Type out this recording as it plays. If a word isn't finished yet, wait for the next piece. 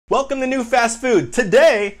Welcome to New Fast Food.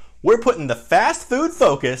 Today, we're putting the fast food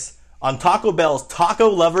focus on Taco Bell's Taco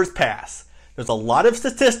Lovers Pass. There's a lot of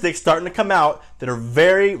statistics starting to come out that are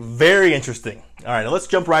very, very interesting. All right, now let's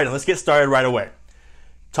jump right in. Let's get started right away.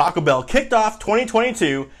 Taco Bell kicked off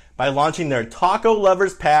 2022 by launching their Taco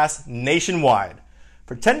Lovers Pass nationwide.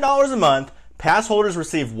 For $10 a month, pass holders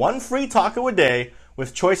receive one free taco a day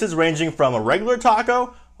with choices ranging from a regular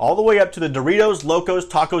taco all the way up to the Doritos Locos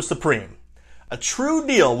Tacos Supreme. A true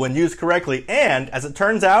deal when used correctly and, as it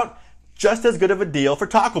turns out, just as good of a deal for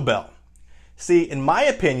Taco Bell. See, in my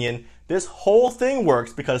opinion, this whole thing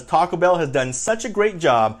works because Taco Bell has done such a great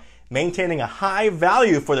job maintaining a high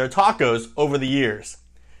value for their tacos over the years.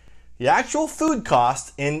 The actual food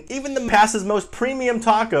cost in even the Pass's most premium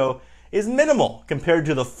taco is minimal compared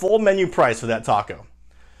to the full menu price for that taco.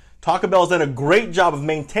 Taco Bell has done a great job of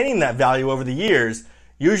maintaining that value over the years,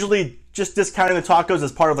 usually just discounting the tacos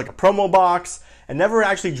as part of like a promo box and never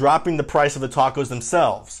actually dropping the price of the tacos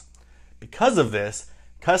themselves. Because of this,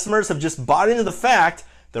 customers have just bought into the fact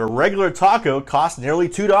that a regular taco costs nearly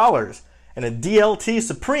 $2 and a DLT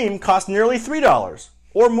Supreme costs nearly $3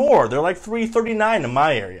 or more. They're like $3.39 in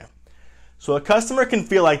my area. So a customer can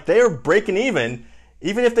feel like they are breaking even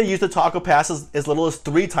if they use the Taco Pass as little as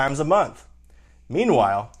 3 times a month.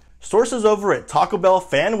 Meanwhile, sources over at Taco Bell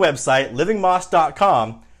fan website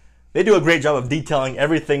livingmoss.com, they do a great job of detailing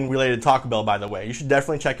everything related to Taco Bell, by the way. You should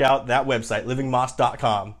definitely check out that website,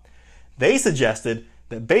 livingmoss.com. They suggested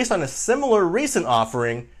that based on a similar recent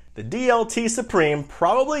offering, the DLT Supreme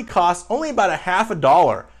probably costs only about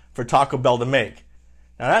 $0.50 for Taco Bell to make.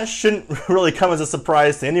 Now that shouldn't really come as a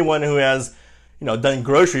surprise to anyone who has, done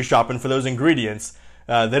grocery shopping for those ingredients.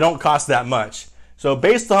 They don't cost that much. So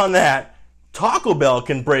based on that, Taco Bell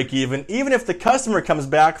can break even if the customer comes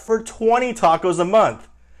back for 20 tacos a month.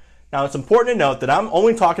 Now it's important to note that I'm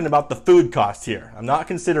only talking about the food cost here. I'm not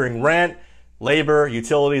considering rent, labor,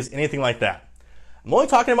 utilities, anything like that. I'm only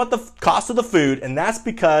talking about the cost of the food, and that's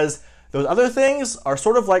because those other things are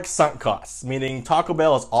sort of like sunk costs, meaning Taco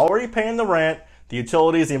Bell is already paying the rent, the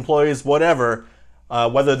utilities, the employees, whatever,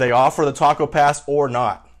 whether they offer the Taco Pass or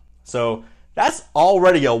not. So that's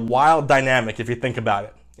already a wild dynamic if you think about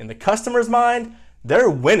it. In the customer's mind, they're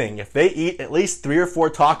winning if they eat at least 3 or 4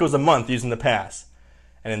 tacos a month using the pass.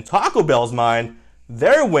 And in Taco Bell's mind,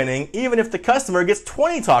 they're winning even if the customer gets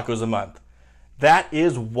 20 tacos a month. That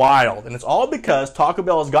is wild, and it's all because Taco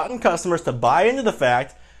Bell has gotten customers to buy into the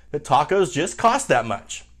fact that tacos just cost that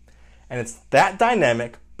much. And it's that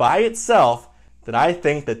dynamic by itself that I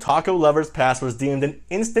think the Taco Lovers Pass was deemed an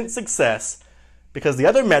instant success, because the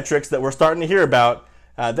other metrics that we're starting to hear about,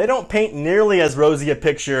 they don't paint nearly as rosy a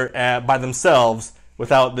picture by themselves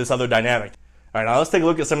without this other dynamic. All right, now let's take a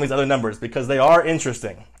look at some of these other numbers because they are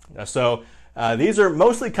interesting. These are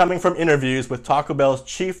mostly coming from interviews with Taco Bell's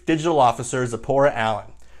Chief Digital Officer, Zipporah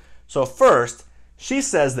Allen. So first, she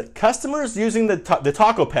says that customers using the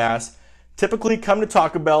Taco Pass typically come to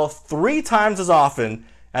Taco Bell 3 times as often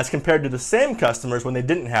as compared to the same customers when they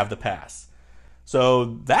didn't have the pass. So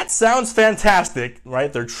that sounds fantastic,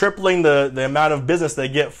 right? They're tripling the amount of business they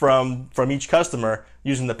get from each customer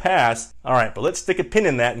using the pass. All right, but let's stick a pin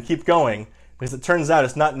in that and keep going, because it turns out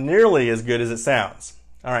it's not nearly as good as it sounds.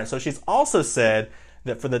 All right, so she's also said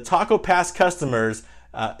that for the Taco Pass customers,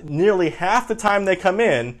 nearly half the time they come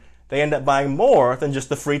in, they end up buying more than just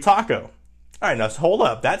the free taco. All right, now hold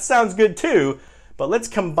up. That sounds good too, but let's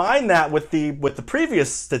combine that with the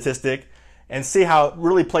previous statistic and see how it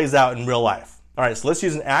really plays out in real life. All right, so let's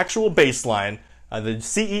use an actual baseline. The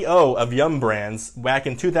CEO of Yum Brands, back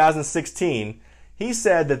in 2016, he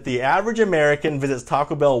said that the average American visits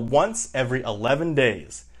Taco Bell once every 11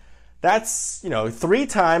 days. That's, 3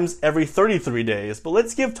 times every 33 days, but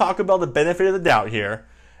let's give Taco Bell the benefit of the doubt here,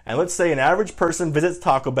 and let's say an average person visits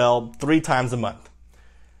Taco Bell 3 times a month.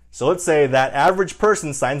 So let's say that average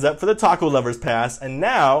person signs up for the Taco Lovers Pass, and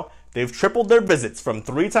now they've tripled their visits from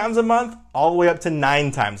 3 times a month all the way up to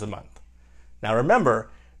 9 times a month. Now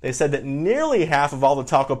remember, they said that nearly half of all the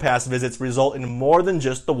Taco Pass visits result in more than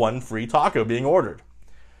just the one free taco being ordered.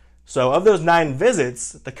 So of those 9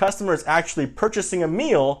 visits, the customer is actually purchasing a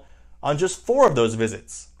meal on just 4 of those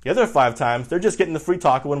visits. The other 5 times, they're just getting the free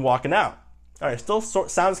taco and walking out. All right, still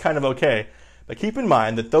sounds kind of okay, but keep in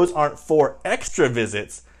mind that those aren't 4 extra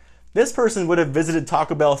visits. This person would have visited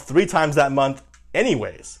Taco Bell 3 times that month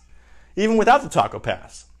anyways, even without the Taco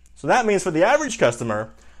Pass. So that means for the average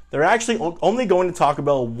customer, they're actually only going to Taco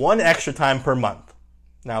Bell 1 extra time per month.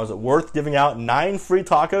 Now, is it worth giving out 9 free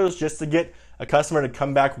tacos just to get a customer to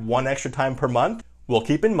come back 1 extra time per month? Well,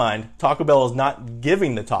 keep in mind, Taco Bell is not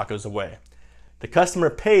giving the tacos away. The customer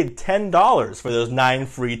paid $10 for those 9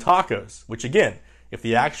 free tacos, which again If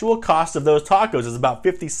the actual cost of those tacos is about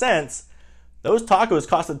 50 cents, those tacos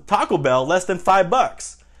costed Taco Bell less than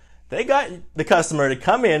 $5. They got the customer to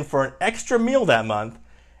come in for an extra meal that month,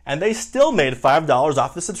 and they still made $5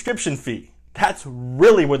 off the subscription fee. That's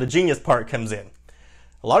really where the genius part comes in.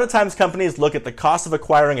 A lot of times companies look at the cost of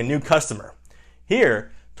acquiring a new customer.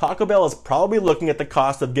 Here, Taco Bell is probably looking at the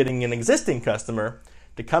cost of getting an existing customer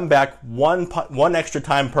to come back one extra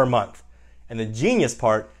time per month. And the genius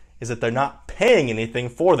part is that they're not paying anything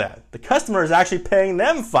for that. The customer is actually paying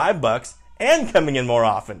them $5 and coming in more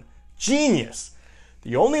often. Genius!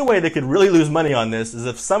 The only way they could really lose money on this is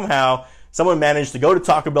if somehow someone managed to go to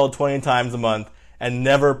Taco Bell 20 times a month and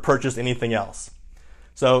never purchase anything else.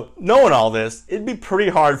 So knowing all this, it'd be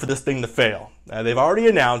pretty hard for this thing to fail. They've already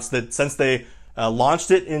announced that since they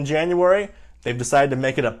launched it in January, they've decided to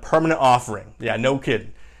make it a permanent offering. Yeah, no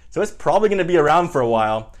kidding. So it's probably going to be around for a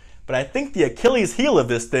while, but I think the Achilles heel of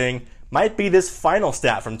this thing might be this final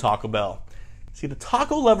stat from Taco Bell. See, the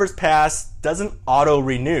Taco Lovers Pass doesn't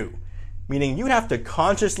auto-renew, meaning you have to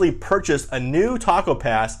consciously purchase a new Taco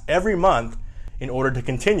Pass every month in order to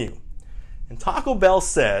continue. And Taco Bell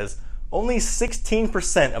says only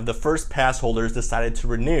 16% of the first pass holders decided to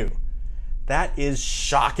renew. That is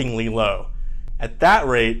shockingly low. At that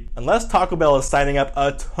rate, unless Taco Bell is signing up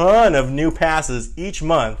a ton of new passes each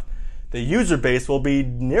month, the user base will be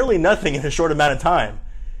nearly nothing in a short amount of time.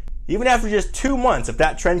 Even after just 2 months, if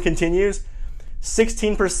that trend continues,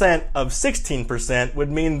 16% of 16% would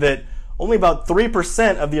mean that only about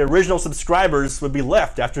 3% of the original subscribers would be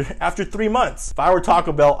left after 3 months. If I were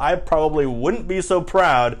Taco Bell, I probably wouldn't be so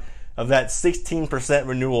proud of that 16%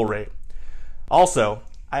 renewal rate. Also,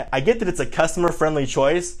 I get that it's a customer-friendly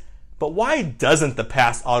choice, but why doesn't the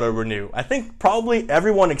pass auto-renew? I think probably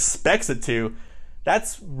everyone expects it to.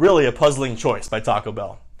 That's really a puzzling choice by Taco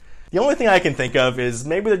Bell. The only thing I can think of is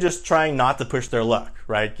maybe they're just trying not to push their luck,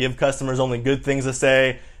 right? Give customers only good things to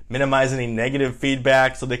say, minimize any negative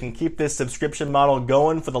feedback so they can keep this subscription model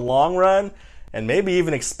going for the long run, and maybe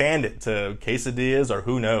even expand it to quesadillas or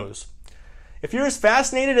who knows. If you're as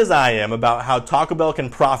fascinated as I am about how Taco Bell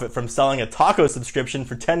can profit from selling a taco subscription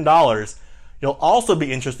for $10, you'll also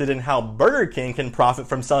be interested in how Burger King can profit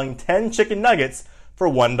from selling 10 chicken nuggets for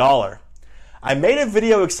 $1. I made a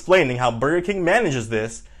video explaining how Burger King manages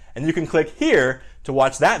this, and you can click here to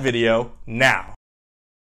watch that video now.